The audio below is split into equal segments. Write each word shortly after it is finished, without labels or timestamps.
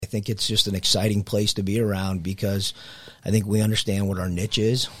think it's just an exciting place to be around because I think we understand what our niche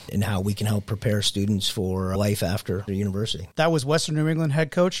is and how we can help prepare students for life after university. That was Western New England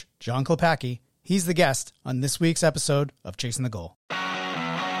head coach John Klepacki. He's the guest on this week's episode of Chasing the Goal.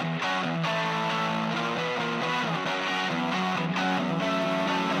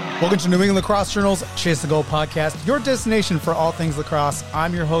 Welcome to New England Lacrosse Journal's Chase the Goal podcast, your destination for all things lacrosse.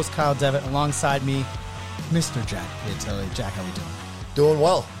 I'm your host, Kyle Devitt. Alongside me, Mr. Jack Piatelli. Jack, how we doing? Doing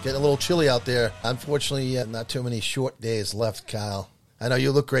well. Getting a little chilly out there. Unfortunately, not too many short days left, Kyle. I know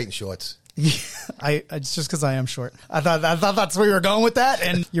you look great in shorts. Yeah, it's just because I am short. I thought that's where you were going with that,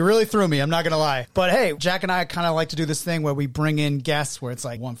 and you really threw me. I'm not going to lie. But hey, Jack and I kind of like to do this thing where we bring in guests where it's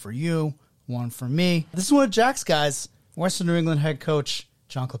like one for you, one for me. This is one of Jack's guys, Western New England head coach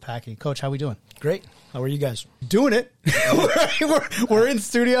John Klepacki. Coach, how we doing? Great. How are you guys? Doing it. we're in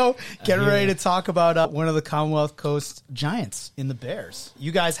studio getting ready to talk about one of the Commonwealth Coast Giants in the Bears.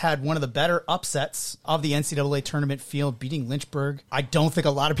 You guys had one of the better upsets of the NCAA tournament field, beating Lynchburg. I don't think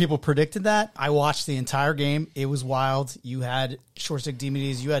a lot of people predicted that. I watched the entire game. It was wild. You had short stick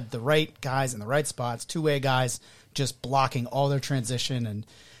DVDs. You had the right guys in the right spots, two-way guys just blocking all their transition, and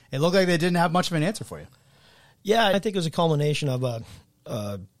it looked like they didn't have much of an answer for you. Yeah, I think it was a culmination of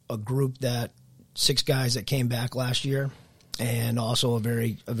a group that 6 guys that came back last year, and also a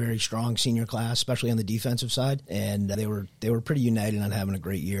very strong senior class, especially on the defensive side. And they were pretty united on having a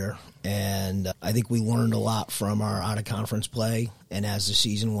great year. And I think we learned a lot from our out of conference play, and as the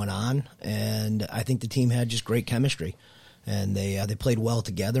season went on. And I think the team had just great chemistry, and they played well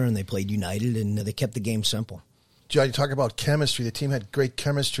together, and they played united, and they kept the game simple. John, you talk about chemistry. The team had great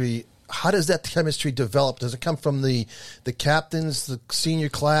chemistry. How does that chemistry develop? Does it come from the captains, the senior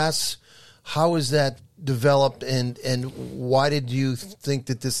class? How is that developed, and why did you think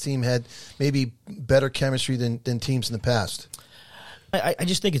that this team had maybe better chemistry than teams in the past? I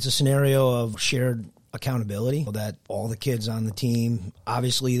just think it's a scenario of shared accountability, that all the kids on the team,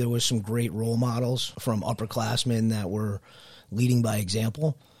 obviously there was some great role models from upperclassmen that were leading by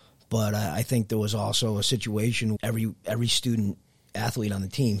example, but I think there was also a situation every student athlete on the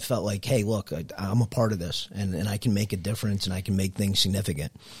team felt like, hey, look, I'm a part of this, and I can make a difference, and I can make things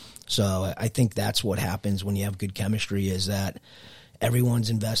significant. So I think that's what happens when you have good chemistry, is that everyone's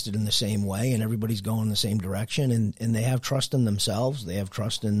invested in the same way, and everybody's going in the same direction, and they have trust in themselves, they have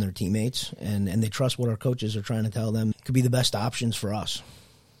trust in their teammates, and they trust what our coaches are trying to tell them could be the best options for us.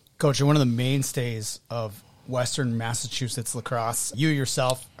 Coach, you're one of the mainstays of Western Massachusetts lacrosse. You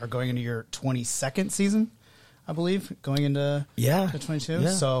yourself are going into your 22nd season, I believe, going into 22. Yeah.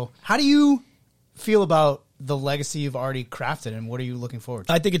 So how do you feel about the legacy you've already crafted, and what are you looking forward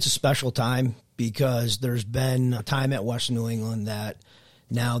to? I think it's a special time because there's been a time at Western New England that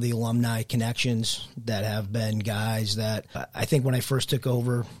now the alumni connections that have been guys that I think when I first took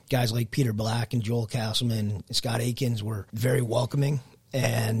over, guys like Peter Black and Joel Castleman and Scott Akins were very welcoming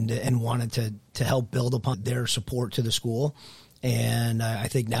and wanted to help build upon their support to the school. And I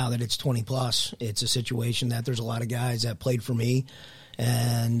think now that it's 20 plus, it's a situation that there's a lot of guys that played for me,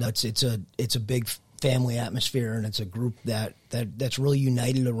 and it's a big family atmosphere, and it's a group that's really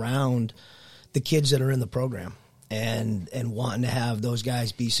united around the kids that are in the program, and wanting to have those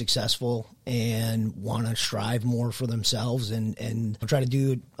guys be successful and want to strive more for themselves and try to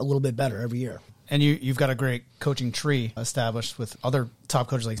do a little bit better every year. And you've got a great coaching tree established with other top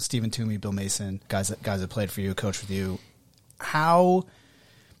coaches like Stephen Toomey, Bill Mason, guys that played for you, coached with you. How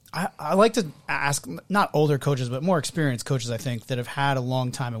I like to ask, not older coaches, but more experienced coaches, I think, that have had a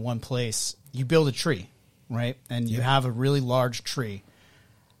long time in one place. You build a tree, right? And you have a really large tree.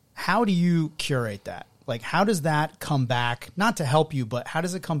 How do you curate that? Like, how does that come back, not to help you, but how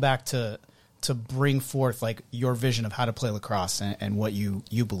does it come back to bring forth, like, your vision of how to play lacrosse and what you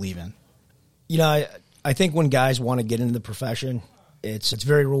believe in? You know, I think when guys want to get into the profession, it's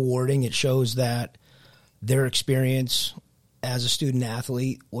very rewarding. It shows that their experience as a student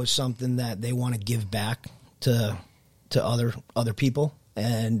athlete was something that they want to give back to other people,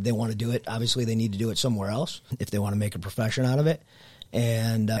 and they want to do it. Obviously, they need to do it somewhere else if they want to make a profession out of it.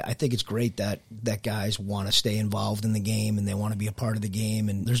 And I think it's great that guys want to stay involved in the game, and they want to be a part of the game.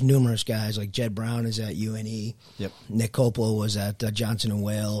 And there's numerous guys, like Jed Brown is at UNE. Yep. Nick Coppola was at Johnson &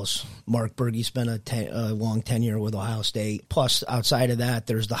 Wales. Mark Berge spent a long tenure with Ohio State. Plus, outside of that,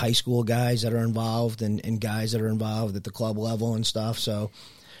 there's the high school guys that are involved and guys that are involved at the club level and stuff. So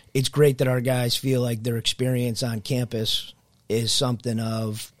it's great that our guys feel like their experience on campus is something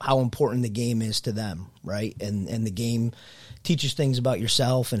of how important the game is to them, right? And the game teaches things about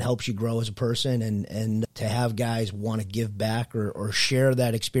yourself and helps you grow as a person, and to have guys want to give back or share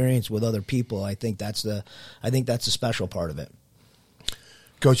that experience with other people, I think that's the special part of it.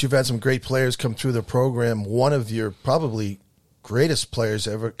 Coach, you've had some great players come through the program. One of your probably greatest players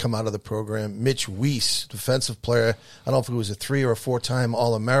ever come out of the program, Mitch Weiss, defensive player. I don't know if he was a 3 or 4-time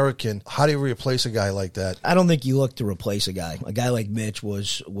All-American. How do you replace a guy like that? I don't think you look to replace a guy. A guy like Mitch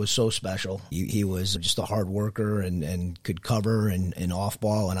was so special. He was just a hard worker and could cover and off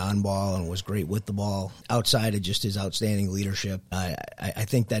ball and on ball and was great with the ball. Outside of just his outstanding leadership, I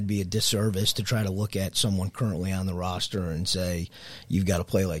think that'd be a disservice to try to look at someone currently on the roster and say, you've got to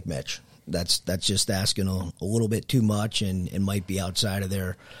play like Mitch. That's just asking a little bit too much and might be outside of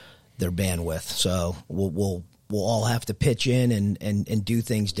their bandwidth. So we'll all have to pitch in and do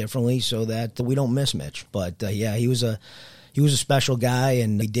things differently so that we don't miss Mitch. But yeah, he was a special guy,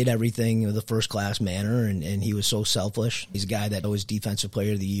 and he did everything in the first class manner, and he was so selfish. He's a guy that was Defensive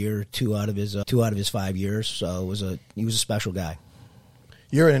Player of the Year 2 out of his 5 years. So he was a special guy.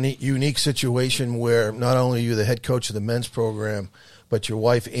 You're in a unique situation where not only are you the head coach of the men's program, but your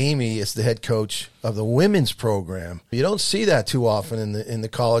wife Amy is the head coach of the women's program. You don't see that too often in the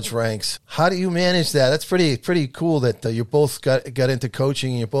college ranks. How do you manage that? That's pretty cool that you both got into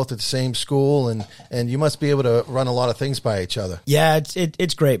coaching and you're both at the same school, and you must be able to run a lot of things by each other. Yeah,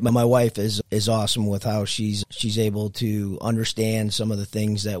 it's great. My wife is awesome with how she's able to understand some of the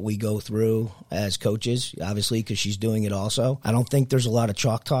things that we go through as coaches, obviously, because she's doing it also. I don't think there's a lot of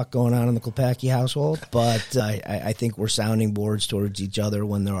chalk talk going on in the Klepacki household, but I think we're sounding boards towards each other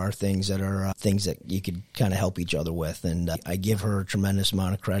when there are things that you could kind of help each other with. And I give her a tremendous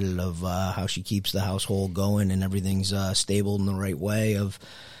amount of credit of how she keeps the household going and everything's stable in the right way of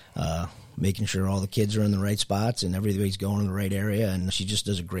making sure all the kids are in the right spots and everybody's going in the right area. And she just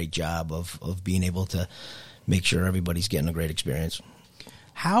does a great job of being able to make sure everybody's getting a great experience.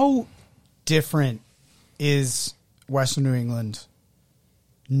 How different is Western New England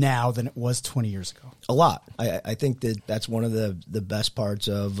now than it was 20 years ago? A lot. I think that's one of the best parts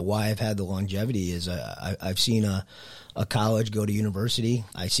of why I've had the longevity is I've seen a college go to university.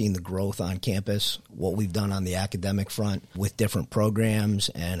 I've seen the growth on campus, what we've done on the academic front with different programs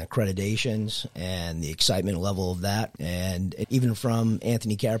and accreditations and the excitement level of that. And even from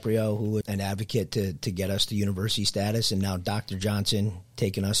Anthony Caprio, who was an advocate to get us to university status, and now Dr. Johnson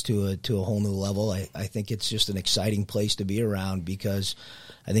taking us to a whole new level. I think it's just an exciting place to be around because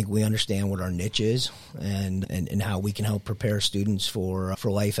I think we understand what our niche is and how we can help prepare students for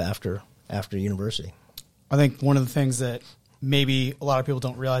life after university. I think one of the things that maybe a lot of people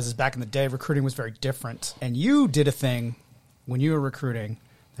don't realize is back in the day, recruiting was very different. And you did a thing when you were recruiting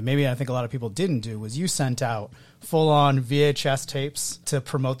that maybe I think a lot of people didn't do, was you sent out full-on VHS tapes to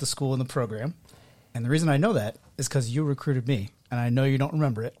promote the school and the program. And the reason I know that is because you recruited me, and I know you don't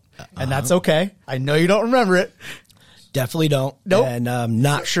remember it. And that's okay. I know you don't remember it. Definitely don't. Nope. And I'm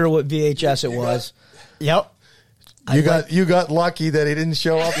not sure what VHS it was. Yep. You got lucky that he didn't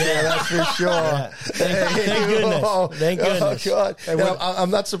show up there. That's for sure. Yeah. Thank goodness. Thank goodness. Oh God! I'm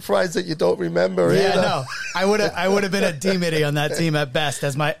not surprised that you don't remember. Yeah, either. no. I would have been a D-Mitty on that team at best.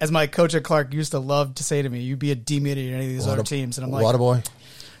 As my coach at Clark used to love to say to me, "You'd be a D-Mitty in any of these other teams." And I'm like, Waterboy.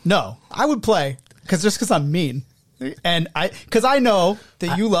 No, I would play because I'm mean, and because I know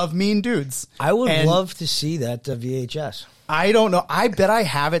that you love mean dudes. I would love to see that VHS. I don't know. I bet I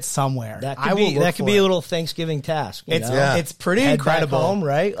have it somewhere. That could be a little Thanksgiving task. It's pretty Head incredible, back home,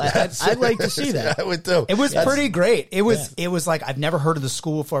 right? I'd like to see that. I would too. It was pretty great. It was like I've never heard of the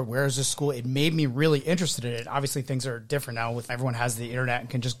school before. Where is this school? It made me really interested in it. Obviously, things are different now. With everyone has the internet and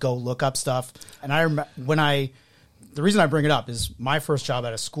can just go look up stuff. And I remember the reason I bring it up is my first job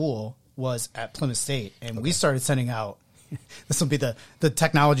at a school was at Plymouth State, and we started sending out. This will be the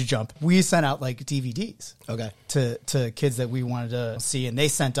technology jump. We sent out like DVDs, to kids that we wanted to see, and they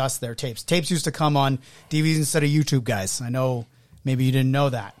sent us their tapes. Tapes used to come on DVDs instead of YouTube, guys. I know maybe you didn't know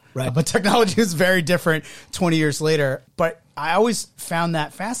that, right? But technology is very different 20 years later. But I always found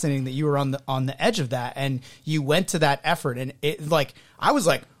that fascinating that you were on the edge of that, and you went to that effort, and I was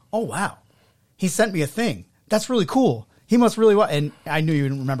like, oh wow, he sent me a thing. That's really cool. He must really want, and I knew you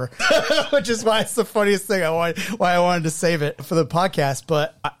didn't remember, which is why it's the funniest thing. Why I wanted to save it for the podcast.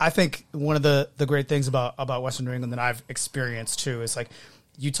 But I think one of the great things about Western New England that I've experienced too is like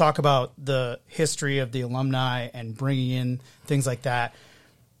you talk about the history of the alumni and bringing in things like that.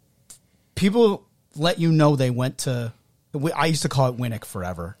 People let you know they went to. I used to call it Winnick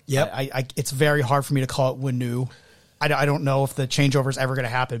forever. Yeah, it's very hard for me to call it Winu. I don't know if the changeover is ever going to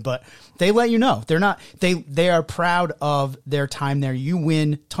happen, but they let you know. They are proud of their time there. You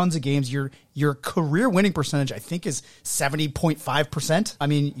win tons of games. Your career winning percentage, I think, is 70.5%. I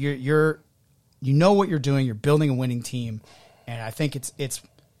mean, you know what you're doing. You're building a winning team, and I think it's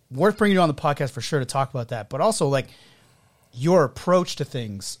worth bringing you on the podcast for sure to talk about that. But also, like, your approach to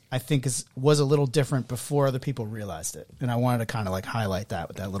things, I think, was a little different before other people realized it. And I wanted to kind of like highlight that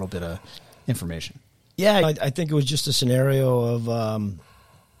with that little bit of information. Yeah, I think it was just a scenario of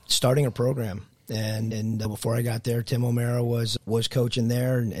starting a program. And before I got there, Tim O'Mara was coaching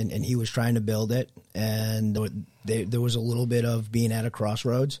there, and he was trying to build it. And there was a little bit of being at a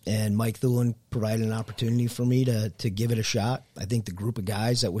crossroads, and Mike Thulin provided an opportunity for me to give it a shot. I think the group of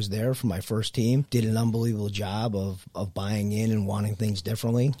guys that was there for my first team did an unbelievable job of buying in and wanting things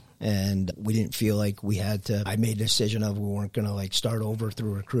differently. And we didn't feel like we had to. I made a decision of we weren't going to like start over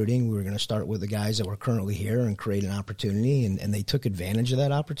through recruiting. We were going to start with the guys that were currently here and create an opportunity, and they took advantage of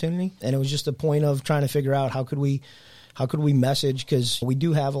that opportunity. And it was just a point of trying to figure out how could we message, because we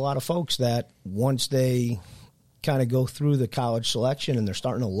do have a lot of folks that once they kind of go through the college selection and they're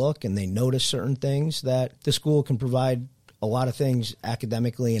starting to look and they notice certain things, that the school can provide a lot of things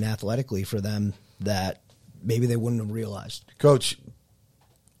academically and athletically for them that maybe they wouldn't have realized. Coach,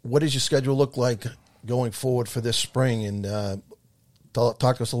 what does your schedule look like going forward for this spring? And talk to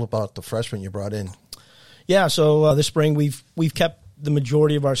us a little about the freshmen you brought in. Yeah, so this spring we've kept the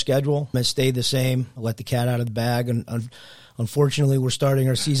majority of our schedule. It stayed the same. I let the cat out of the bag, and unfortunately, we're starting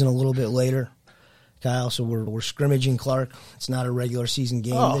our season a little bit later, Kyle. So we're scrimmaging Clark. It's not a regular season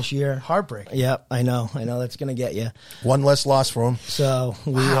game this year. Heartbreak. Yep, I know that's going to get you. One less loss for them. So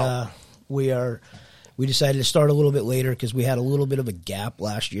we decided to start a little bit later because we had a little bit of a gap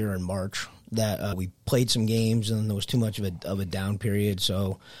last year in March that we played some games and there was too much of a down period.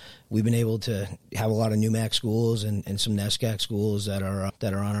 So we've been able to have a lot of NEWMAC schools and some NESCAC schools that are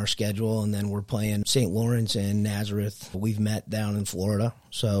on our schedule, and then we're playing St. Lawrence and Nazareth. We've met down in Florida,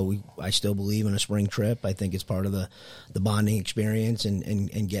 so I still believe in a spring trip. I think it's part of the bonding experience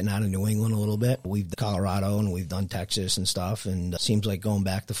and getting out of New England a little bit. We've done Colorado and we've done Texas and stuff, and it seems like going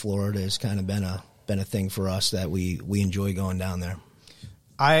back to Florida has kind of been a thing for us that we enjoy going down there.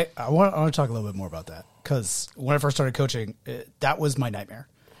 I want to talk a little bit more about that, because when I first started coaching, that was my nightmare.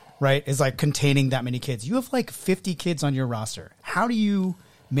 Right? Is like containing that many kids. You have like 50 kids on your roster. How do you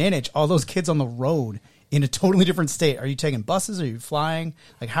manage all those kids on the road in a totally different state? Are you taking buses? Are you flying?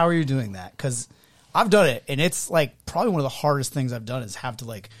 Like, how are you doing that? Because I've done it, and it's like probably one of the hardest things I've done is have to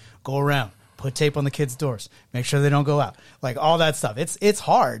like go around, put tape on the kids' doors, make sure they don't go out, like all that stuff. It's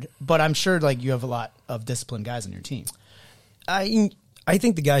hard, but I'm sure like you have a lot of disciplined guys on your team. I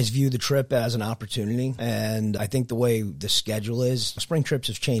think the guys view the trip as an opportunity, and I think the way the schedule is, spring trips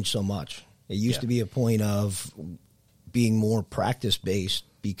have changed so much. It used to be a point of being more practice-based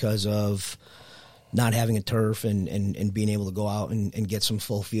because of not having a turf and being able to go out and get some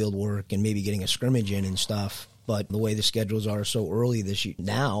full field work and maybe getting a scrimmage in and stuff. But the way the schedules are so early this year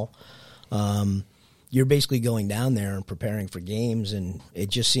now, you're basically going down there and preparing for games, and it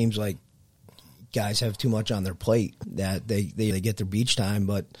just seems like guys have too much on their plate that they get their beach time,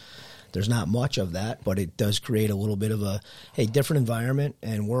 but there's not much of that. But it does create a little bit of a different environment,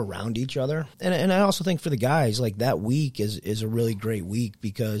 and we're around each other. And I also think for the guys, like that week is a really great week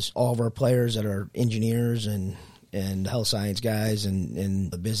because all of our players that are engineers and health science guys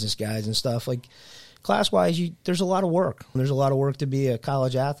and the business guys and stuff, like class-wise, there's a lot of work. There's a lot of work to be a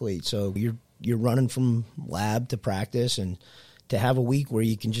college athlete. So you're running from lab to practice, and to have a week where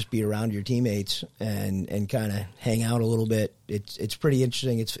you can just be around your teammates and kind of hang out a little bit, it's pretty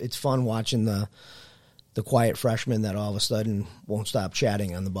interesting. It's fun watching the quiet freshmen that all of a sudden won't stop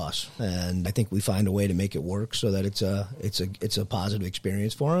chatting on the bus. And I think we find a way to make it work so that it's a positive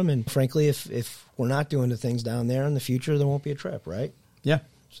experience for them. And frankly, if we're not doing the things down there in the future, there won't be a trip, right? Yeah.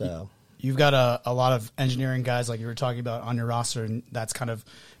 So you've got a lot of engineering guys like you were talking about on your roster, and that's kind of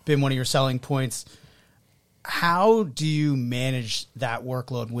been one of your selling points. How do you manage that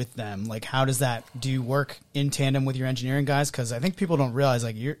workload with them? Like, do you work in tandem with your engineering guys? Because I think people don't realize,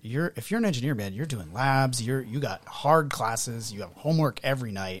 like, if you're an engineer, man, you're doing labs, you got hard classes, you have homework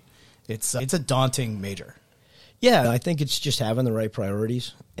every night. It's a daunting major. Yeah, I think it's just having the right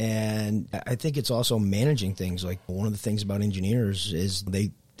priorities, and I think it's also managing things. Like, one of the things about engineers is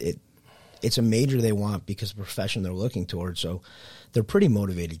it's a major they want because of the profession they're looking towards. So they're pretty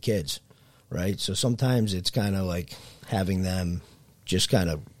motivated kids. Right, so sometimes it's kind of like having them just kind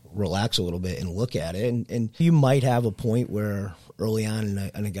of relax a little bit and look at it. And you might have a point where early on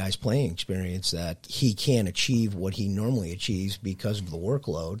in a guy's playing experience that he can't achieve what he normally achieves because of the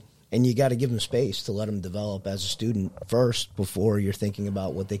workload. And you got to give him space to let him develop as a student first before you're thinking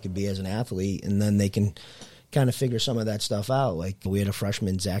about what they could be as an athlete. And then they can kind of figure some of that stuff out. Like we had a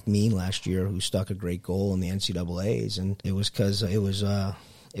freshman, Zach Mean, last year who stuck a great goal in the NCAAs. And it was because it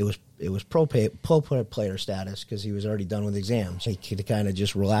was pro player status because he was already done with exams. He could kind of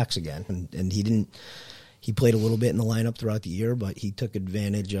just relax again, and he he played a little bit in the lineup throughout the year, but he took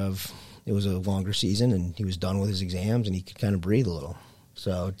advantage of it was a longer season, and he was done with his exams, and he could kind of breathe a little.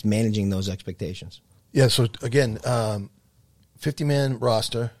 So it's managing those expectations. Yeah, so again, 50-man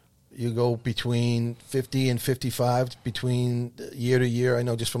roster. You go between 50 and 55 between year to year. I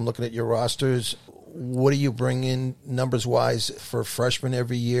know just from looking at your rosters. What do you bring in numbers-wise for freshmen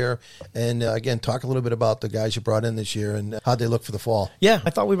every year? And, again, talk a little bit about the guys you brought in this year and how'd they look for the fall. Yeah, I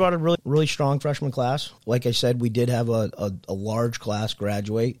thought we brought a really strong freshman class. Like I said, we did have a large class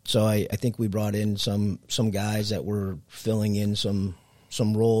graduate. So I think we brought in some guys that were filling in some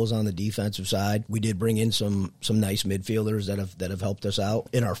roles on the defensive side. We did bring in some nice midfielders that have helped us out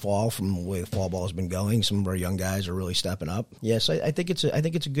in our fall from the way the fall ball has been going. Some of our young guys are really stepping up. Yes, I think it's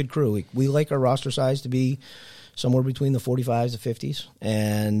a good crew. We like our roster size to be somewhere between the 45s to 50s,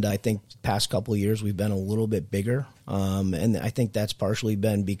 and I think the past couple of years we've been a little bit bigger, and I think that's partially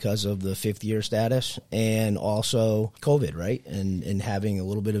been because of the fifth-year status and also COVID, right, and having a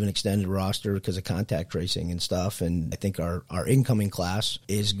little bit of an extended roster because of contact tracing and stuff, and I think our incoming class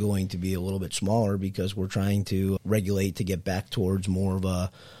is going to be a little bit smaller because we're trying to regulate to get back towards more of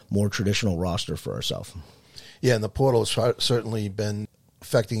a more traditional roster for ourselves. Yeah, and the portal has certainly been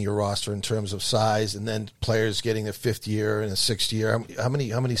affecting your roster in terms of size, and then players getting a fifth year and a sixth year. How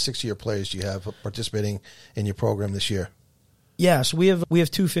many sixth-year players do you have participating in your program this year? Yeah, so we have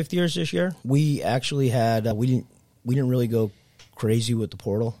 2 fifth years this year. We actually had we didn't really go crazy with the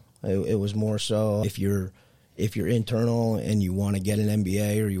portal. It was more so if you're internal and you want to get an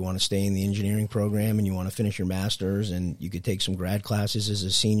MBA or you want to stay in the engineering program and you want to finish your master's, and you could take some grad classes as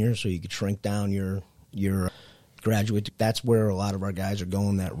a senior, so you could shrink down your graduate. That's where a lot of our guys are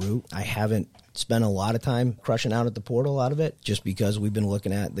going that route. I haven't spent a lot of time crushing out at the portal out of it, just because we've been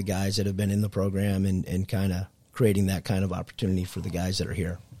looking at the guys that have been in the program and kind of creating that kind of opportunity for the guys that are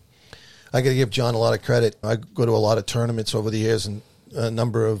here. I got to give John a lot of credit. I go to a lot of tournaments over the years and a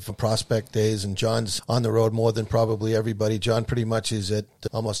number of prospect days, and John's on the road more than probably everybody. John pretty much is at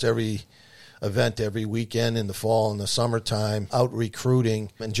almost every event every weekend in the fall and the summertime, out recruiting.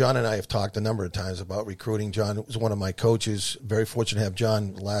 And John and I have talked a number of times about recruiting. John was one of my coaches. Very fortunate to have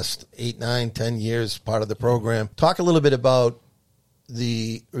John the last 8, 9, 10 years part of the program. Talk a little bit about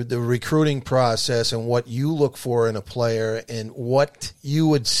the recruiting process and what you look for in a player, and what you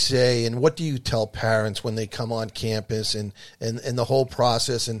would say and what do you tell parents when they come on campus, and the whole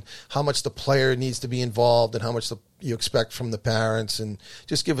process, and how much the player needs to be involved and how much you expect from the parents, and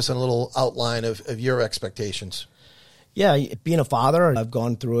just give us a little outline of your expectations. Yeah, being a father, I've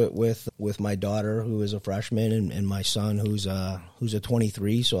gone through it with my daughter, who is a freshman, and my son, who's a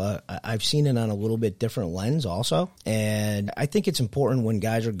 23. So I've seen it on a little bit different lens also. And I think it's important when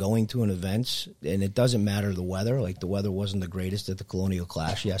guys are going to an event, and it doesn't matter the weather. Like, the weather wasn't the greatest at the Colonial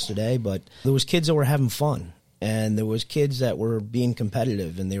Clash yesterday, but there was kids that were having fun. And there was kids that were being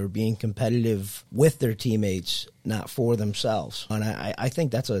competitive, and they were being competitive with their teammates, not for themselves. And I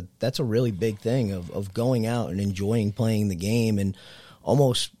think that's a really big thing of going out and enjoying playing the game and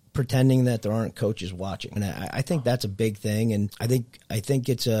almost pretending that there aren't coaches watching. And I think that's a big thing. And I think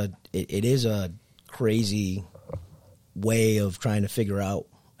it is a crazy way of trying to figure out,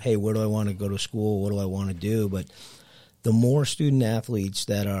 hey, where do I want to go to school? What do I want to do? But the more student athletes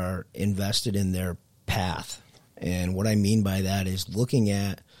that are invested in their path. And what I mean by that is looking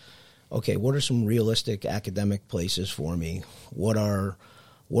at, okay, what are some realistic academic places for me? What are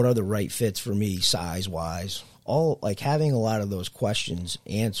the right fits for me size-wise? All, like, having a lot of those questions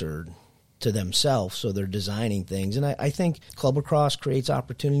answered to themselves, so they're designing things. And I think club lacrosse creates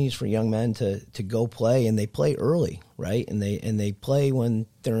opportunities for young men to go play, and they play early, right? And they play when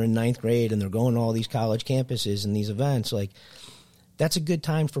they're in 9th grade and they're going to all these college campuses and these events. Like, that's a good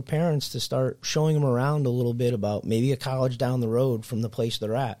time for parents to start showing them around a little bit about maybe a college down the road from the place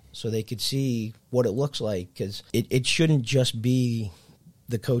they're at, so they could see what it looks like. Because it shouldn't just be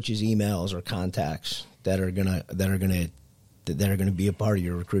the coach's emails or contacts that are gonna be a part of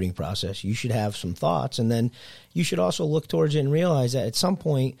your recruiting process. You should have some thoughts, and then you should also look towards it and realize that at some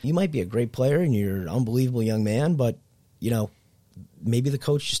point you might be a great player and you're an unbelievable young man, but maybe the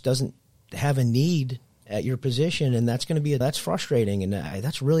coach just doesn't have a need at your position, and that's frustrating, and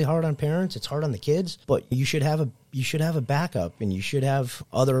that's really hard on parents. It's hard on the kids, but you should have a backup, and you should have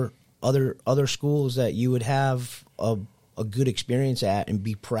other schools that you would have a good experience at and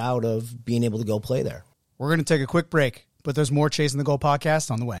be proud of being able to go play there. We're going to take a quick break, but there's more Chasing the Goal podcast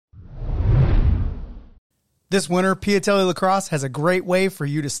on the way. This winter, Piatelli Lacrosse has a great way for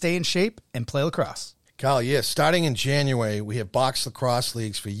you to stay in shape and play lacrosse. Kyle, yes, starting in January, we have box lacrosse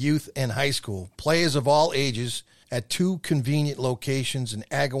leagues for youth and high school, players of all ages at 2 convenient locations in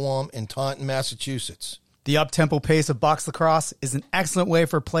Agawam and Taunton, Massachusetts. The up-tempo pace of box lacrosse is an excellent way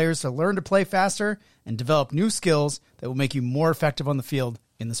for players to learn to play faster and develop new skills that will make you more effective on the field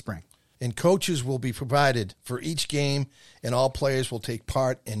in the spring. And coaches will be provided for each game, and all players will take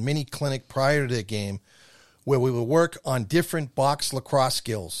part in mini clinic prior to the game where we will work on different box lacrosse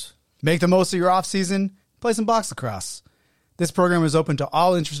skills. Make the most of your off-season, play some box lacrosse. This program is open to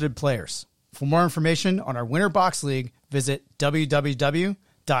all interested players. For more information on our Winter Box League, visit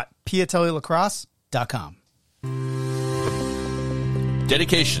www.piatellilacrosse.com.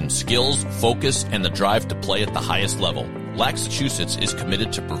 Dedication, skills, focus, and the drive to play at the highest level. Laxachusetts is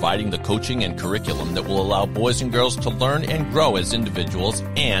committed to providing the coaching and curriculum that will allow boys and girls to learn and grow as individuals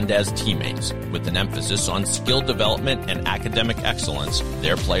and as teammates. With an emphasis on skill development and academic excellence,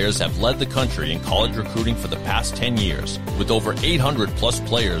 their players have led the country in college recruiting for the past 10 years. With over 800 plus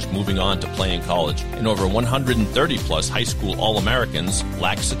players moving on to play in college and over 130 plus high school All-Americans,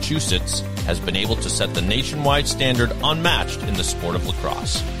 Laxachusetts has been able to set the nationwide standard unmatched in the sport of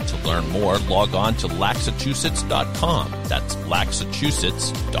lacrosse. To learn more, log on to laxachusetts.com. That's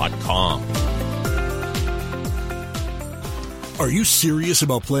laxachusetts.com. Are you serious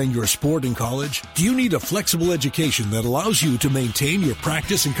about playing your sport in college? Do you need a flexible education that allows you to maintain your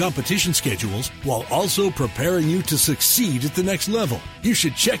practice and competition schedules while also preparing you to succeed at the next level? You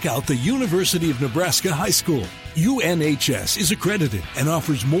should check out the University of Nebraska High School. UNHS is accredited and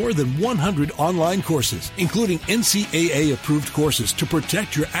offers more than 100 online courses, including NCAA-approved courses to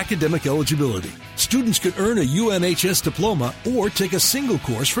protect your academic eligibility. Students can earn a UNHS diploma or take a single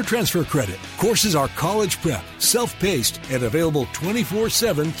course for transfer credit. Courses are college prep, self-paced, and available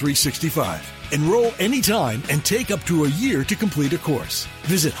 24/7, 365. Enroll anytime and take up to a year to complete a course.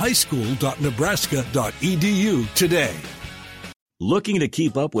 Visit highschool.nebraska.edu today. Looking to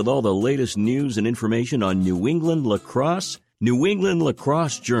keep up with all the latest news and information on New England lacrosse? New England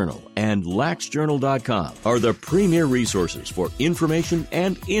Lacrosse Journal and laxjournal.com are the premier resources for information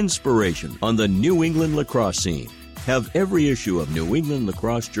and inspiration on the New England lacrosse scene. Have every issue of New England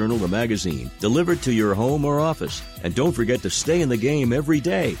Lacrosse Journal, the magazine, delivered to your home or office. And don't forget to stay in the game every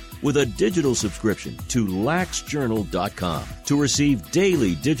day with a digital subscription to laxjournal.com to receive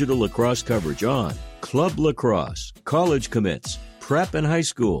daily digital lacrosse coverage on club lacrosse, college commits, prep and high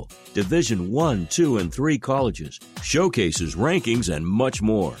school, Division 1, 2, and 3 colleges, showcases, rankings, and much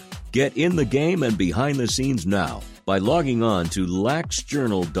more. Get in the game and behind the scenes now by logging on to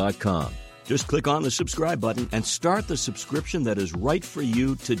laxjournal.com. Just click on the subscribe button and start the subscription that is right for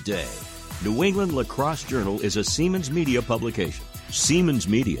you today. New England Lacrosse Journal is a Siemens Media publication. Siemens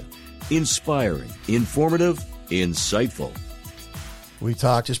Media. Inspiring, informative, insightful. We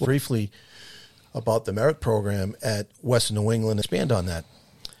talked just briefly about the merit program at Western New England. Expand on that.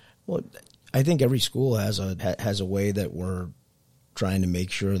 Well, I think every school has a way that we're trying to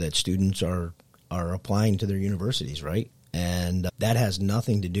make sure that students are applying to their universities, right? And that has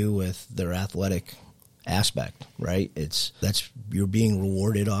nothing to do with their athletic aspect, right? You're being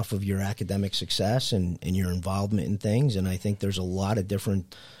rewarded off of your academic success and your involvement in things. And I think there's a lot of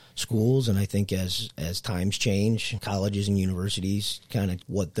different schools, and I think as times change, colleges and universities kind of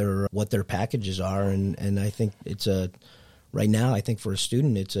what their packages are, and I think right now I think for a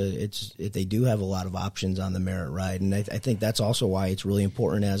student they do have a lot of options on the merit ride, and I think that's also why it's really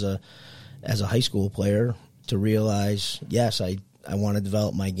important as a high school player to realize, yes, I want to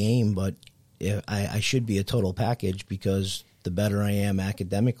develop my game, but I should be a total package, because the better I am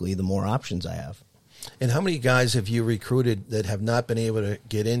academically, the more options I have. And how many guys have you recruited that have not been able to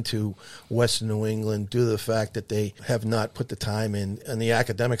get into Western New England due to the fact that they have not put the time in on the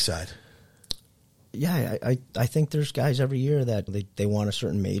academic side? Yeah, I think there's guys every year that they want a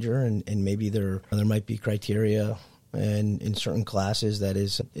certain major, and maybe there might be criteria and in certain classes that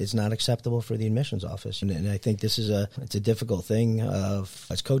is not acceptable for the admissions office. And I think it's a difficult thing.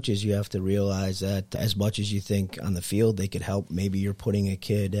 As coaches, you have to realize that as much as you think on the field they could help, maybe you're putting a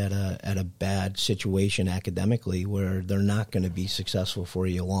kid at a bad situation academically where they're not going to be successful for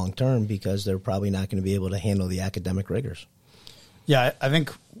you long term, because they're probably not going to be able to handle the academic rigors. Yeah, I think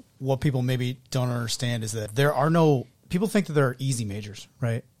what people maybe don't understand is that people think that there are easy majors,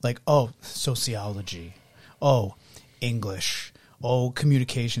 right? Like, sociology, English,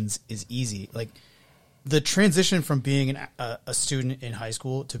 communications is easy. Like, the transition from being a student in high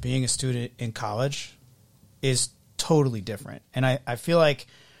school to being a student in college is totally different. And I feel like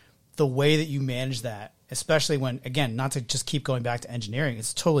the way that you manage that, especially when, again, not to just keep going back to engineering,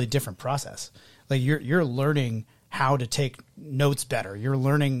 it's a totally different process. Like, you're learning how to take notes better. You're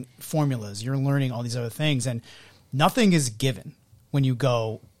learning formulas. You're learning all these other things. And nothing is given when you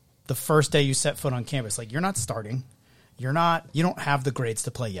go the first day you set foot on campus. Like, you're not starting. You don't have the grades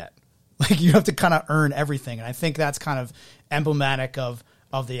to play yet. Like, you have to kind of earn everything. And I think that's kind of emblematic of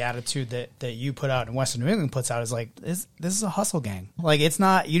the attitude that you put out and Western New England puts out, is like, this is a hustle gang. Like, it's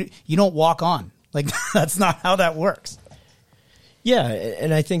not, you don't walk on. Like, that's not how that works. Yeah,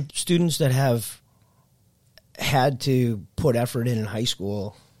 and I think students that have had to put effort in high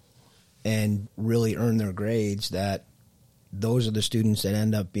school and really earn their grades, that those are the students that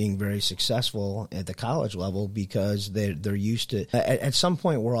end up being very successful at the college level, because they're used to, at some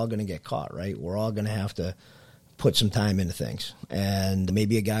point we're all going to get caught, right? We're all going to have to put some time into things. And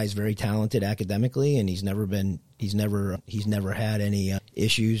maybe a guy's very talented academically and he's never had any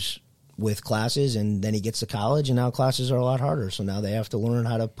issues with classes, and then he gets to college and now classes are a lot harder. So now they have to learn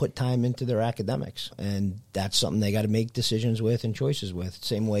how to put time into their academics, and that's something they got to make decisions with and choices with.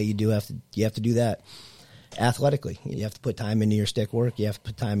 Same way you have to do that athletically. You have to put time into your stick work. You have to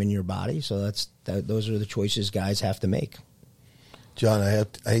put time in your body. So those are the choices guys have to make. John, I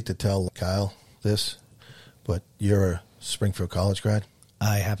hate to tell Kyle this, but you're a Springfield College grad.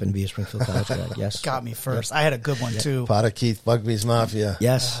 I happen to be a Springfield College grad, yes. Got me first. I had a good one, too. Potter Keith, Bugby's Mafia.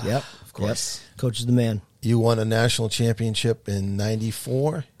 Yes, yep. Of course. Yep. Coach is the man. You won a national championship in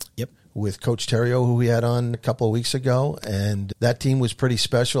 94. Yep. With Coach Terrio, who we had on a couple of weeks ago. And that team was pretty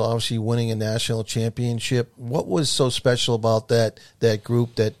special, obviously winning a national championship. What was so special about that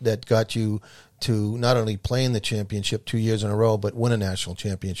group that got you to not only play in the championship 2 years in a row, but win a national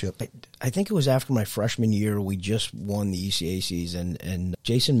championship? I think it was after my freshman year. We just won the ECACs, and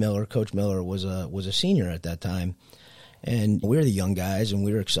Jason Miller, Coach Miller, was a senior at that time, and we were the young guys, and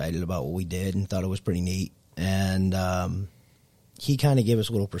we were excited about what we did and thought it was pretty neat. And he kind of gave us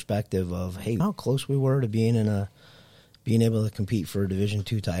a little perspective of, hey, how close we were to being able to compete for a Division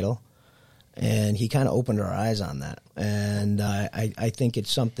II title. And he kind of opened our eyes on that. And I think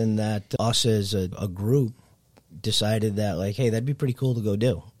it's something that us as a group decided that, like, hey, that'd be pretty cool to go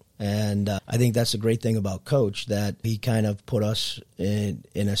do. And I think that's the great thing about Coach, that he kind of put us in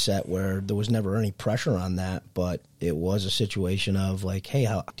a set where there was never any pressure on that, but it was a situation of like, hey,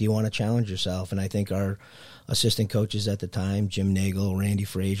 how do you want to challenge yourself? And I think our assistant coaches at the time, Jim Nagel, Randy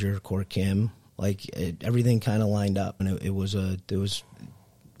Frazier, Court Kim, everything kind of lined up. And it was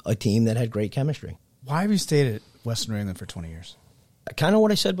a team that had great chemistry. Why have you stayed at Western New England for 20 years? Kind of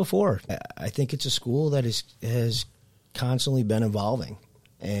what I said before. I think it's a school that has constantly been evolving.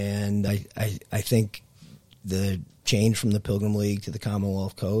 And I think the change from the Pilgrim League to the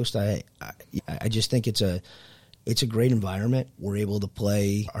Commonwealth Coast, I just think it's a great environment. We're able to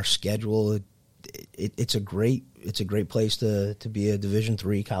play our schedule. It's a great place to be a Division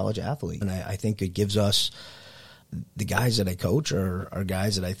III college athlete. And I think it gives us, the guys that I coach are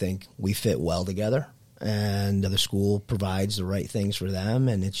guys that I think we fit well together, and the school provides the right things for them,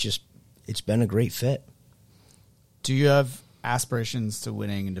 and it's been a great fit. Do you have aspirations to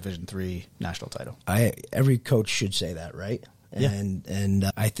winning a Division III national title? Every coach should say that, right? Yeah. And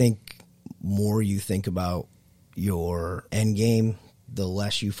I think more you think about your end game, the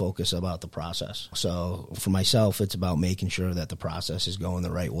less you focus about the process. So for myself, it's about making sure that the process is going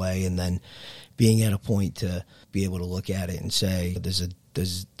the right way, and then being at a point to be able to look at it and say,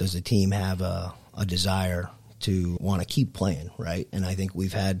 does the team have a desire to want to keep playing, right? And I think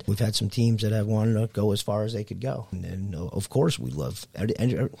we've had some teams that have wanted to go as far as they could go, and of course we love.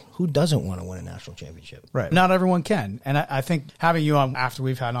 And who doesn't want to win a national championship? Right. Not everyone can, and I think having you on after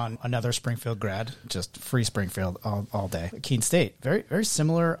we've had on another Springfield grad, just free Springfield all day, Keene State, very very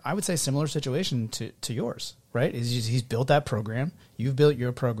similar. I would say similar situation to yours, right? He's built that program. You've built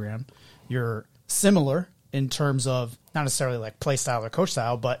your program. You're similar in terms of not necessarily like play style or coach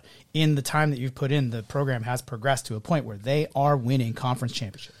style, but in the time that you've put in, the program has progressed to a point where they are winning conference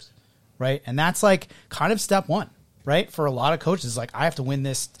championships, right? And that's like kind of step one, right? For a lot of coaches, like, I have to win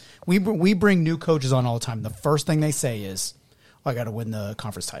this. We bring new coaches on all the time. The first thing they say is, I got to win the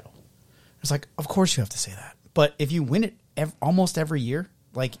conference title. It's like, of course you have to say that. But if you win it almost every year,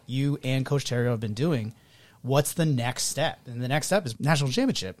 like you and Coach Terrio have been doing, what's the next step? And the next step is national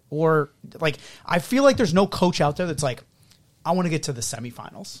championship. Or, like, I feel like there's no coach out there that's like, I want to get to the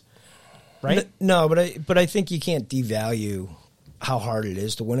semifinals, right? No, but I think you can't devalue how hard it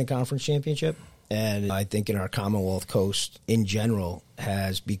is to win a conference championship. And I think in our Commonwealth Coast in general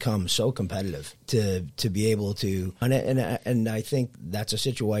has become so competitive to be able to, and I think that's a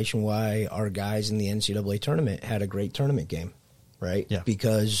situation why our guys in the NCAA tournament had a great tournament game, right? Yeah.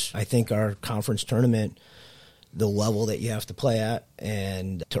 Because I think our conference tournament, the level that you have to play at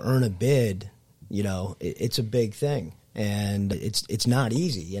and to earn a bid, it's a big thing. And it's not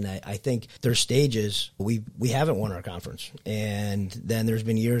easy. And I think there's stages we haven't won our conference. And then there's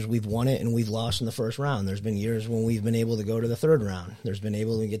been years we've won it and we've lost in the first round. There's been years when we've been able to go to the third round. There's been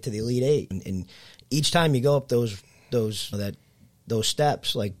able to get to the Elite Eight. And each time you go up those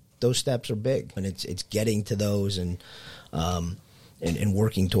steps, like those steps are big. And it's getting to those and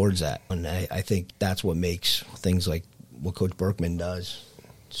working towards that. And I think that's what makes things like what Coach Berkman does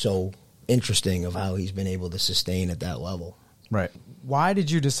so interesting, of how he's been able to sustain at that level. Right. Why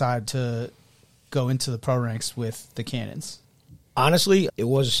did you decide to go into the pro ranks with the Cannons? Honestly, it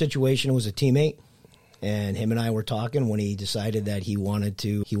was a situation. It was a teammate, and him and I were talking when he decided that he wanted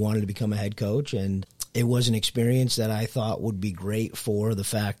to become a head coach, and it was an experience that I thought would be great for the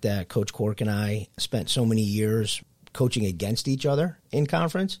fact that Coach Cork and I spent so many years coaching against each other in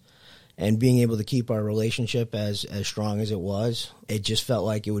conference. And being able to keep our relationship as strong as it was, it just felt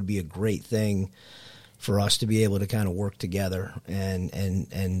like it would be a great thing for us to be able to kind of work together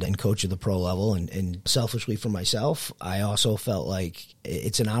and coach at the pro level. And selfishly for myself, I also felt like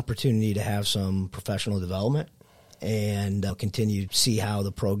it's an opportunity to have some professional development and continue to see how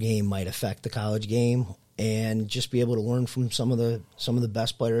the pro game might affect the college game, and just be able to learn from some of the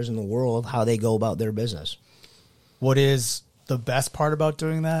best players in the world how they go about their business. What is the best part about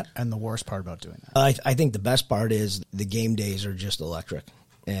doing that and the worst part about doing that? I think the best part is the game days are just electric,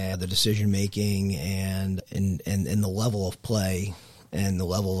 and the decision making and the level of play and the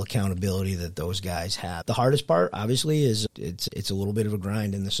level of accountability that those guys have. The hardest part, obviously, is it's a little bit of a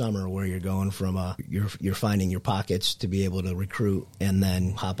grind in the summer where you're going from you're finding your pockets to be able to recruit and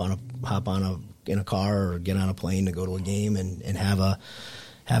then hop in a car or get on a plane to go to a game and have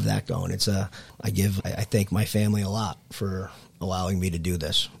that going. I thank my family a lot for allowing me to do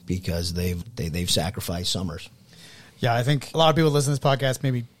this, because they've sacrificed summers. Yeah, I think a lot of people listening to this podcast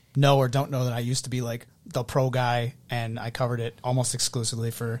maybe know or don't know that I used to be like the pro guy, and I covered it almost exclusively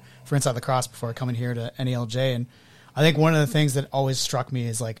for Inside Lacrosse before coming here to NELJ. And I think one of the things that always struck me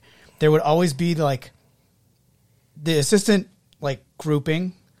is like there would always be like the assistant like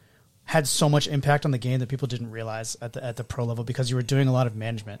grouping had so much impact on the game that people didn't realize at the pro level, because you were doing a lot of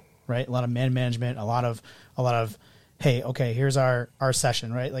management, right? A lot of man management, a lot of hey, okay, here's our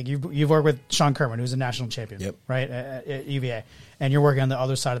session, right? Like you've worked with Sean Kerwin, who's a national champion, yep, right, at UVA, and you're working on the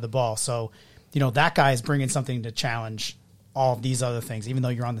other side of the ball. So, that guy is bringing something to challenge all of these other things. Even though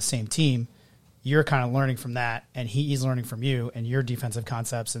you're on the same team, you're kind of learning from that, and he's learning from you and your defensive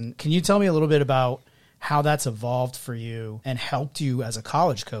concepts. And can you tell me a little bit about how that's evolved for you and helped you as a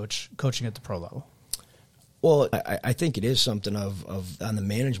college coach coaching at the pro level? Well, I think it is something of on the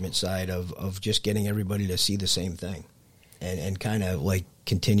management side of just getting everybody to see the same thing, and kind of like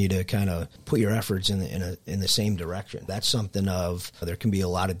continue to kind of put your efforts in the same direction. That's something of, there can be a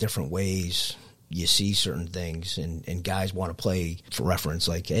lot of different ways you see certain things, and guys want to play for reference,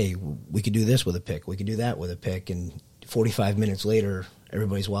 like, hey, we could do this with a pick, we could do that with a pick, and 45 minutes later,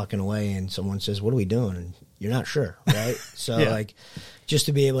 everybody's walking away and someone says, what are we doing? And you're not sure, right? So yeah. Like, just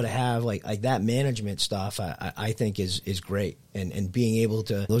to be able to have like that management stuff, I think is great. And being able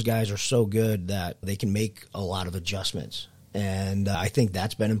to, those guys are so good that they can make a lot of adjustments. And I think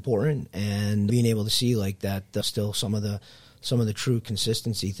that's been important. And being able to see like that, still some of the true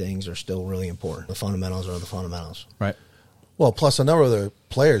consistency things are still really important. The fundamentals are the fundamentals. Right. Well, plus a number of the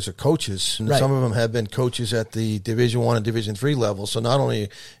players are coaches, and right. Some of them have been coaches at the Division I and Division III level. So not only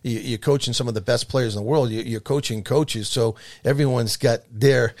you're coaching some of the best players in the world, you're coaching coaches. So everyone's got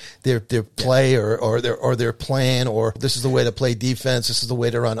their play or their plan, or this is the way to play defense, this is the way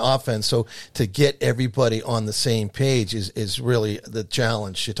to run offense. So to get everybody on the same page is really the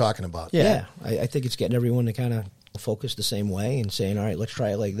challenge you're talking about. Yeah. I think it's getting everyone to kind of focus the same way and saying, all right, let's try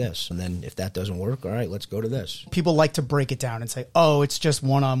it like this. And then if that doesn't work, all right, let's go to this. People like to break it down and say, oh, it's just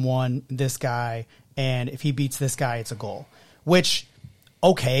one-on-one, this guy, and if he beats this guy, it's a goal. Which,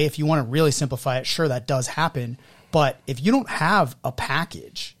 okay, if you want to really simplify it, sure, that does happen. But if you don't have a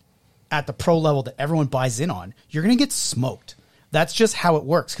package at the pro level that everyone buys in on, you're going to get smoked. That's just how it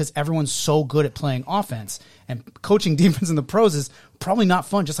works, because everyone's so good at playing offense, and coaching defense in the pros is probably not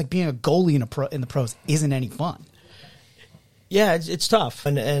fun. Just like being a goalie in the pros isn't any fun. Yeah, it's tough.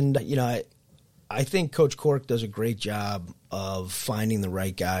 And I think Coach Cork does a great job of finding the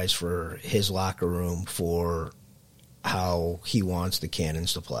right guys for his locker room for how he wants the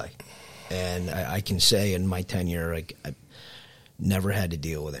Cannons to play. And I can say in my tenure, like, I've never had to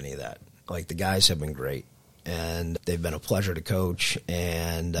deal with any of that. Like, the guys have been great, and they've been a pleasure to coach,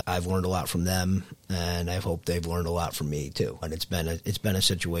 and I've learned a lot from them, and I hope they've learned a lot from me too. And it's been a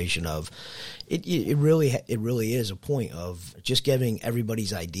situation of it really is a point of just giving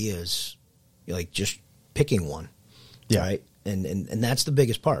everybody's ideas, like just picking one, Yeah. Right. And that's the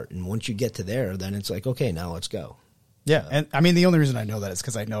biggest part. And once you get to there, then it's like, okay, now let's go. Yeah, and I mean the only reason I know that is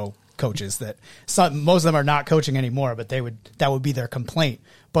because I know coaches that most of them are not coaching anymore, but that would be their complaint.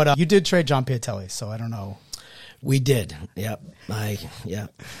 But you did trade John Piatelli, so I don't know. We did. Yep. I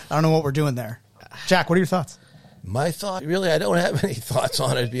don't know what we're doing there. Jack, what are your thoughts? My thought, really, I don't have any thoughts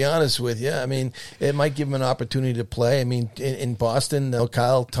on it, to be honest with you. I mean, it might give him an opportunity to play. I mean, in Boston,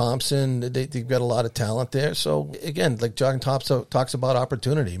 Kyle Thompson, they've got a lot of talent there. So, again, like John talks about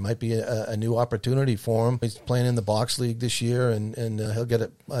opportunity. It might be a new opportunity for him. He's playing in the box league this year, and he'll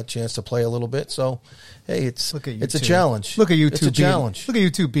get a chance to play a little bit. So, hey, it's a challenge. Look at you it's two. A challenge. Look at you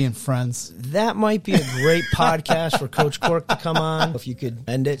two being friends. That might be a great podcast for Coach Cork to come on. If you could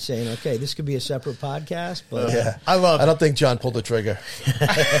end it saying, okay, this could be a separate podcast. But Yeah. I love it. I don't think John pulled the trigger.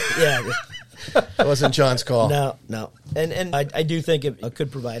 yeah. It wasn't John's call. No. And I do think it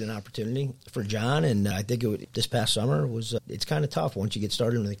could provide an opportunity for John. And I think this past summer it's kind of tough once you get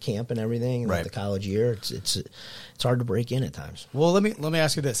started in the camp and everything, right. Like the college year. It's hard to break in at times. Well, let me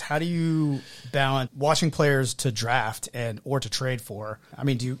ask you this: how do you balance watching players to draft or to trade for? I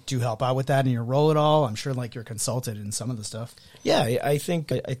mean, do you help out with that in your role at all? I'm sure like you're consulted in some of the stuff. Yeah, I think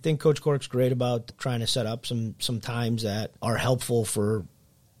Coach Cork's great about trying to set up some times that are helpful for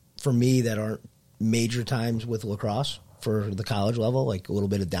me that aren't major times with lacrosse for the college level, like a little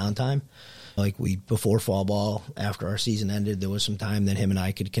bit of downtime. Like before fall ball, after our season ended, there was some time that him and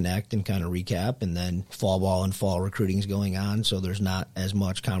I could connect and kind of recap, and then fall ball and fall recruiting is going on, so there's not as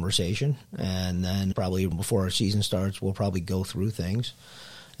much conversation. And then probably before our season starts, we'll probably go through things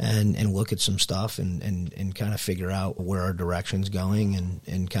and look at some stuff and kind of figure out where our direction's going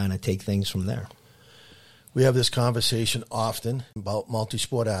and kind of take things from there. We have this conversation often about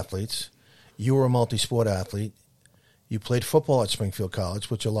multi-sport athletes. You were a multi-sport athlete. You played football at Springfield College,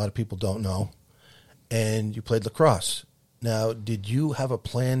 which a lot of people don't know, and you played lacrosse. Now, did you have a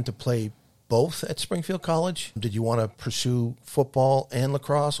plan to play both at Springfield College? Did you want to pursue football and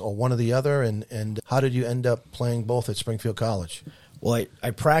lacrosse, or one or the other? And how did you end up playing both at Springfield College? Well,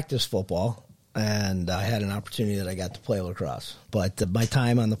 I practiced football, and I had an opportunity that I got to play lacrosse. But my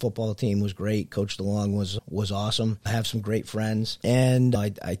time on the football team was great. Coach DeLong was awesome. I have some great friends, and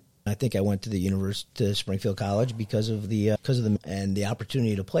I think I went to to Springfield College because of the and the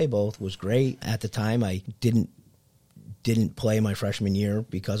opportunity to play both was great. At the time, I didn't play my freshman year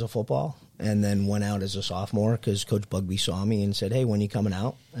because of football, and then went out as a sophomore because Coach Bugby saw me and said, "Hey, when are you coming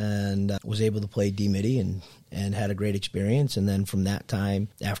out?" And was able to play D-Midi and had a great experience. And then from that time,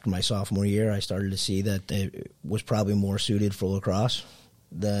 after my sophomore year, I started to see that it was probably more suited for lacrosse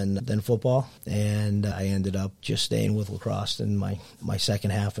than football, and I ended up just staying with lacrosse in my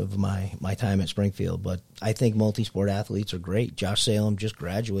second half of my time at Springfield. But I think multi-sport athletes are great. Josh Salem just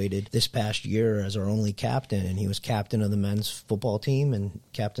graduated this past year as our only captain, and he was captain of the men's football team and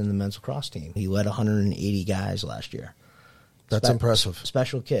captain of the men's lacrosse team. He led 180 guys last year. That's impressive.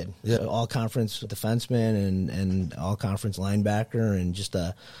 Special kid. Yeah. All-conference defenseman and all-conference linebacker, and just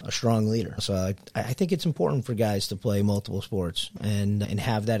a strong leader. So I think it's important for guys to play multiple sports and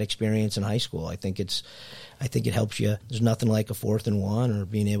have that experience in high school. I think it helps you. There's nothing like a 4th and 1 or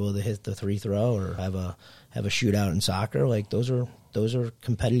being able to hit the 3-throw or have a shootout in soccer. Like those are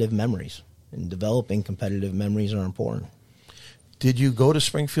competitive memories, and developing competitive memories are important. Did you go to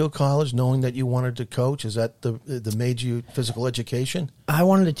Springfield College knowing that you wanted to coach? Is that the made you physical education? I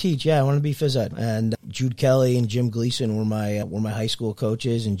wanted to teach. Yeah, I wanted to be phys ed. And Jude Kelly and Jim Gleason were my high school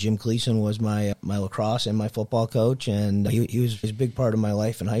coaches, and Jim Gleason was my lacrosse and my football coach. And he was a big part of my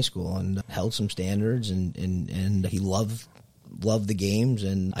life in high school and held some standards. And he loved the games.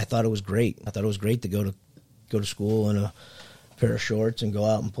 And I thought it was great. I thought it was great to go to school in a pair of shorts and go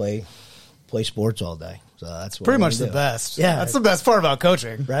out and play sports all day. So that's what pretty much the best. Yeah, that's the best part about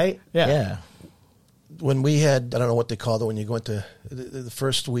coaching, right? Yeah. When we had, I don't know what they called it when you go into the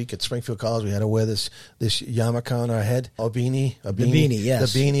first week at Springfield College, we had to wear this yarmulke on our head, a beanie,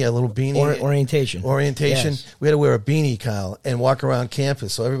 yes, the beanie, a little beanie, orientation. Yes. We had to wear a beanie, Kyle, and walk around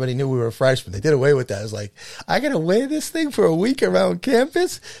campus so everybody knew we were freshmen. They did away with that. I was like, I got to wear this thing for a week around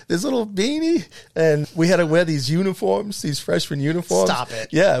campus, this little beanie, and we had to wear these uniforms, these freshman uniforms. Stop it!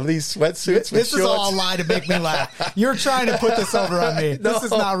 Yeah, these sweatsuits. This is all a lie to make me laugh. You're trying to put this over on me. This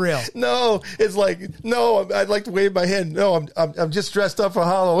is not real. No, it's like. No, I'd like to wave my hand. No, I'm just dressed up for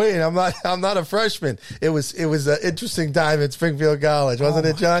Halloween. I'm not a freshman. It was an interesting time at Springfield College, wasn't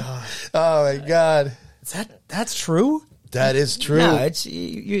it, John? Oh my God. That's true? That is true. No,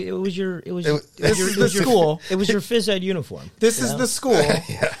 it was your school. It was your phys ed uniform. This is the school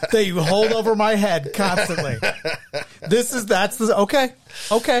that you hold over my head constantly.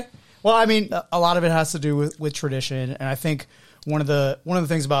 Okay. Well, I mean, a lot of it has to do with tradition, and I think one of the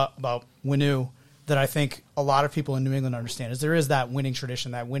things about Winu that I think a lot of people in New England understand is there is that winning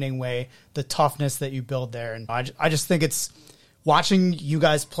tradition, that winning way, the toughness that you build there, and I just think it's watching you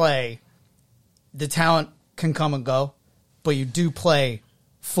guys play. The talent can come and go, but you do play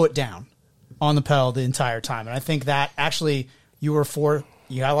foot down on the pedal the entire time, and I think that actually you had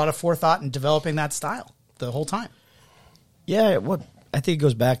a lot of forethought in developing that style the whole time. Yeah, I think it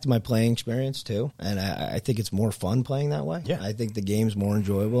goes back to my playing experience too, and I think it's more fun playing that way. Yeah. I think the game's more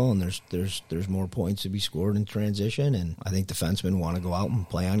enjoyable, and there's more points to be scored in transition, and I think defensemen want to go out and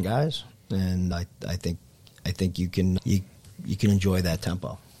play on guys, and I think you can enjoy that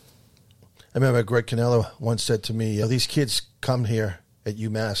tempo. I remember Greg Cannella once said to me, "These kids come here at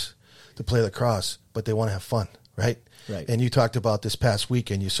UMass to play lacrosse, but they want to have fun, right?" Right. And you talked about this past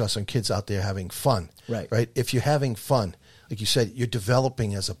weekend, you saw some kids out there having fun. Right. If you're having fun, like you said, you're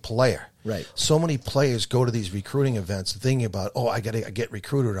developing as a player. Right. So many players go to these recruiting events thinking about, I got to get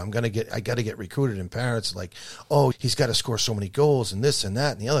recruited. I got to get recruited. And parents are like, he's got to score so many goals and this and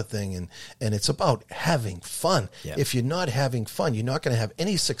that and the other thing. And it's about having fun. Yeah. If you're not having fun, you're not going to have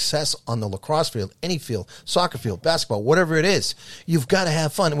any success on the lacrosse field, any field, soccer field, basketball, whatever it is. You've got to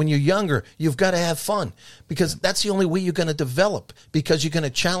have fun. When you're younger, you've got to have fun because that's the only way you're going to develop, because you're going to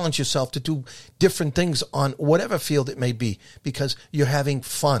challenge yourself to do different things on whatever field it may be because you're having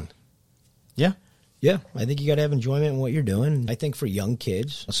fun. Yeah. Yeah, I think you got to have enjoyment in what you're doing. I think for young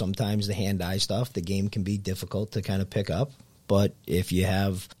kids, sometimes the hand-eye stuff, the game can be difficult to kind of pick up. But if you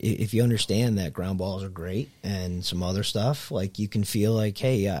understand that ground balls are great and some other stuff, like you can feel like,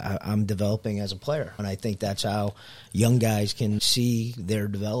 hey, I'm developing as a player. And I think that's how young guys can see their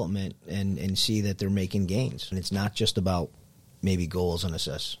development and see that they're making gains. And it's not just about maybe goals and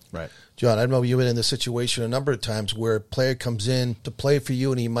assists. Right. John, I know you've been in this situation a number of times where a player comes in to play for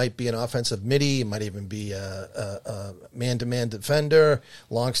you and he might be an offensive midi, he might even be a man-to-man defender,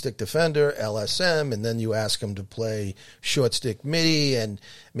 long stick defender, LSM, and then you ask him to play short stick midi and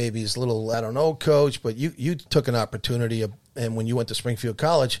maybe he's a little, I don't know, coach, but you took an opportunity and when you went to Springfield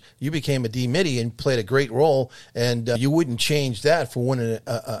College, you became a D midi and played a great role, and you wouldn't change that for winning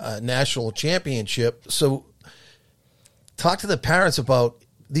a national championship. So talk to the parents about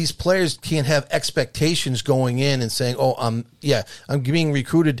these players can't have expectations going in and saying, I'm being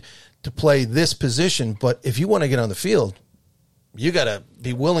recruited to play this position. But if you want to get on the field, you got to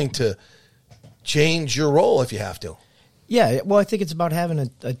be willing to change your role if you have to. Yeah, well, I think it's about having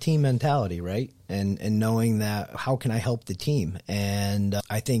a team mentality, right? And knowing that how can I help the team? And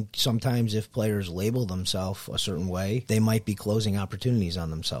I think sometimes if players label themselves a certain way, they might be closing opportunities on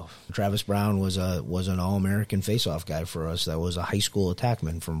themselves. Travis Brown was an All-American faceoff guy for us that was a high school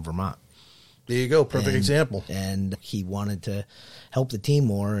attackman from Vermont. There you go, perfect example. And he wanted to help the team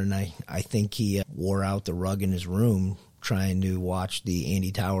more, and I think he wore out the rug in his room trying to watch the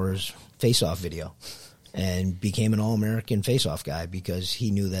Andy Towers faceoff video. And became an All-American face-off guy because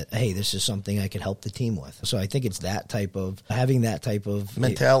he knew that, hey, this is something I could help the team with. So I think it's having that type of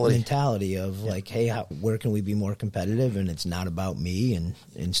mentality of like, hey, where can we be more competitive? And it's not about me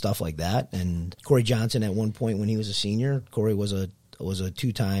and stuff like that. And Corey Johnson, at one point when he was a senior, Corey was a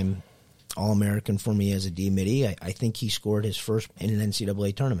 2-time All-American for me as a D midi. I think he scored his first in an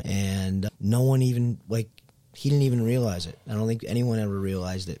NCAA tournament, and no one even he didn't even realize it. I don't think anyone ever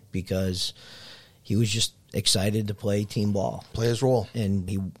realized it because he was just excited to play team ball. Play his role. And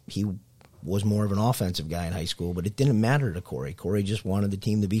he was more of an offensive guy in high school, but it didn't matter to Corey. Corey just wanted the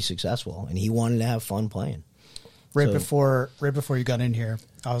team to be successful, and he wanted to have fun playing. Right before you got in here,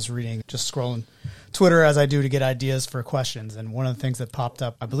 I was just scrolling Twitter as I do to get ideas for questions, and one of the things that popped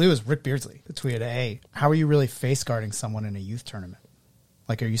up, I believe it was Rick Beardsley, that tweeted, hey, how are you really face guarding someone in a youth tournament?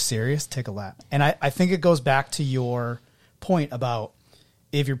 Like, are you serious? Take a lap. And I think it goes back to your point about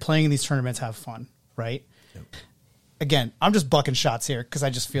if you're playing in these tournaments, have fun, right? Yep. Again, I'm just bucking shots here because I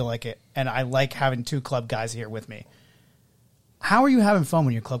just feel like it, and I like having two club guys here with me. How are you having fun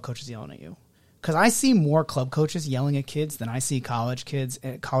when your club coach is yelling at you? Because I see more club coaches yelling at kids than I see college coaches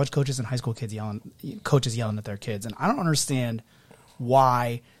and high school coaches yelling at their kids, and I don't understand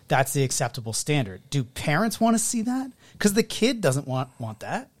why that's the acceptable standard. Do parents want to see that? Because the kid doesn't want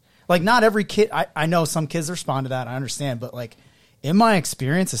that. Like, not every kid. I know some kids respond to that. I understand, but like, in my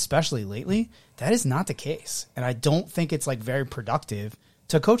experience, especially lately, that is not the case. And I don't think it's like very productive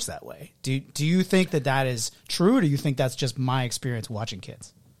to coach that way. Do you think that is true, or do you think that's just my experience watching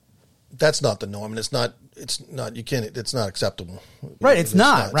kids? That's not the norm, and it's not acceptable. Right, it's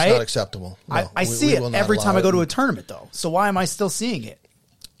not right? It's not acceptable. No, I see it every time I go to a tournament, though. So why am I still seeing it?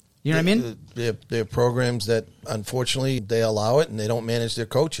 You know what I mean? There are programs that, unfortunately, they allow it and they don't manage their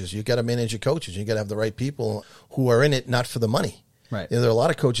coaches. You got to manage your coaches. You got to have the right people who are in it, not for the money. Right. There are a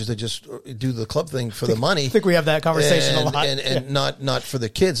lot of coaches that just do the club thing for the money. I think we have that conversation a lot. And not for the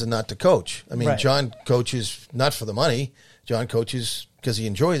kids and not to coach. I mean, Right. John coaches not for the money. John coaches because he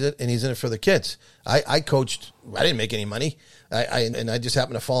enjoys it and he's in it for the kids. I coached. I didn't make any money. I just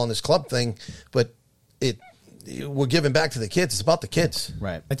happened to fall in this club thing, but we're giving back to the kids. It's about the kids.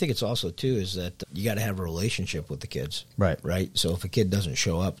 Right. I think it's also, too, is that you got to have a relationship with the kids. Right. Right? So if a kid doesn't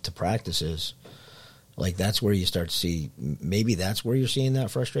show up to practices, like that's where you start to see, maybe that's where you're seeing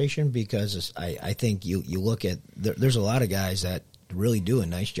that frustration, because I think you look at, there's a lot of guys that really do a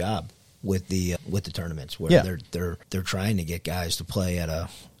nice job with the tournaments where they're trying to get guys to play at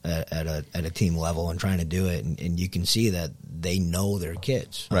a team level and trying to do it, and you can see that they know their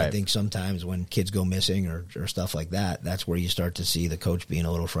kids. Right. I think sometimes when kids go missing or stuff like that, that's where you start to see the coach being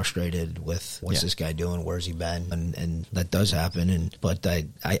a little frustrated with what's this guy doing, where's he been, and that does happen. But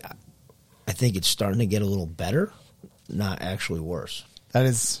I think it's starting to get a little better, not actually worse. That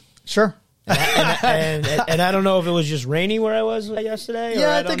is sure. And I don't know if it was just rainy where I was yesterday.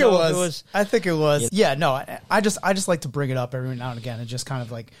 Yeah, or I think it was. I think it was. Yeah, no, I just like to bring it up every now and again and just kind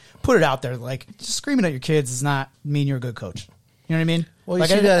of like put it out there. Like, just screaming at your kids does not mean you're a good coach. You know what I mean? Well,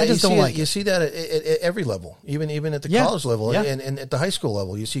 like, I just don't like it. You see that at every level, even at the college level and at the high school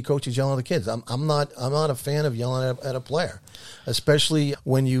level. You see coaches yelling at the kids. I'm not a fan of yelling at a player, especially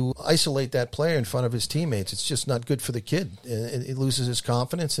when you isolate that player in front of his teammates. It's just not good for the kid. It loses his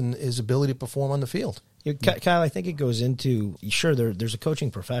confidence and his ability to perform on the field. Kyle, I think it goes into, sure, there's a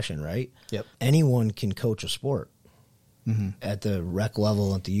coaching profession, right? Yep. Anyone can coach a sport. Mm-hmm. At the rec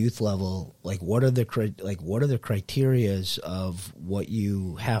level, at the youth level, what are the criterias of what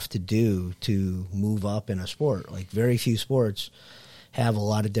you have to do to move up in a sport? Like, very few sports have a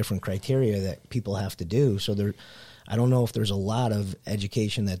lot of different criteria that people have to do. So I don't know if there's a lot of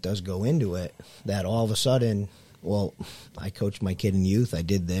education that does go into it, that all of a sudden, well, I coached my kid in youth, I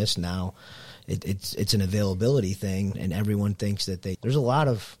did this, now it's an availability thing, and everyone thinks that there's a lot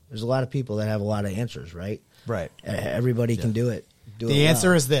of people that have a lot of answers, right? Right. Everybody can do it. The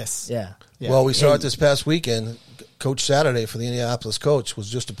answer is this. Yeah. Well, we saw it this past weekend. Coach Saturday for the Indianapolis Colts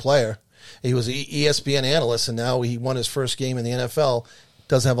was just a player. He was an ESPN analyst, and now he won his first game in the NFL.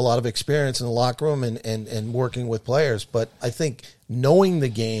 Doesn't have a lot of experience in the locker room and working with players. But I think knowing the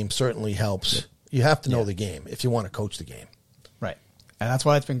game certainly helps. You have to know the game if you want to coach the game. Right. And that's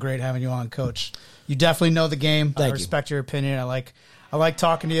why it's been great having you on, Coach. You definitely know the game. I respect your opinion. I like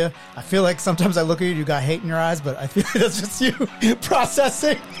talking to you. I feel like sometimes I look at you got hate in your eyes, but I feel like that's just you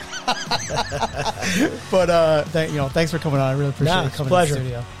processing. But thanks for coming on. I really appreciate you coming to the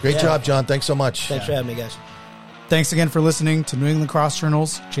studio. Great job, John. Thanks so much. Thanks for having me, guys. Thanks again for listening to New England Lacrosse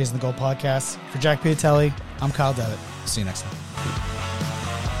Journal's Chasing the Goal podcast. For Jack Piatelli, I'm Kyle Devitt. See you next time.